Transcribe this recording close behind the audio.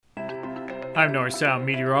I'm North Sound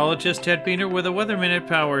meteorologist Ted Beener with a Weather Minute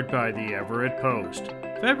powered by the Everett Post.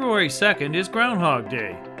 February 2nd is Groundhog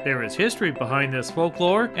Day. There is history behind this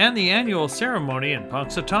folklore and the annual ceremony in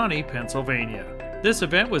Punxsutawney, Pennsylvania. This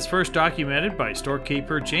event was first documented by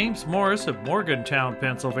storekeeper James Morris of Morgantown,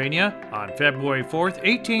 Pennsylvania on February 4,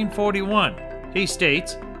 1841. He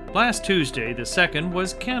states, "Last Tuesday, the 2nd,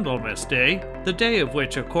 was Candlemas Day, the day of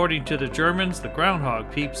which, according to the Germans, the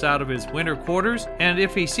groundhog peeps out of his winter quarters, and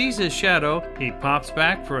if he sees his shadow, he pops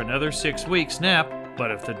back for another 6 weeks' nap,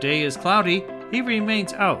 but if the day is cloudy, he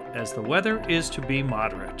remains out as the weather is to be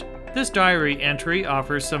moderate." This diary entry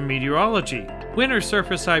offers some meteorology. Winter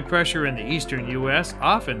surface high pressure in the eastern U.S.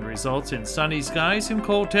 often results in sunny skies and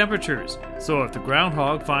cold temperatures, so if the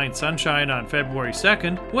groundhog finds sunshine on February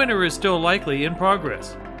 2nd, winter is still likely in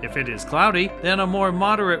progress. If it is cloudy, then a more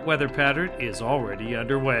moderate weather pattern is already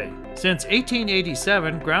underway. Since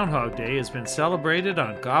 1887, Groundhog Day has been celebrated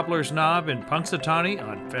on Gobbler's Knob in Punxsutawney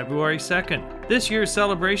on February 2nd. This year's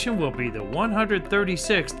celebration will be the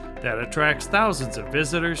 136th that attracts thousands of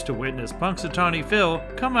visitors to witness Punxsutawney Phil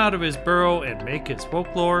come out of his burrow and make his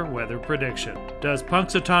folklore weather prediction. Does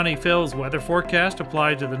Punxsutawney Phil's weather forecast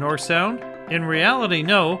apply to the North Sound? In reality,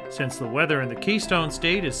 no, since the weather in the Keystone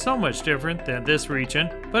State is so much different than this region,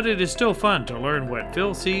 but it is still fun to learn what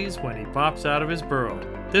Phil sees when he pops out of his burrow.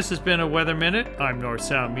 This has been a Weather Minute. I'm North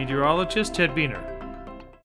Sound meteorologist Ted Beener.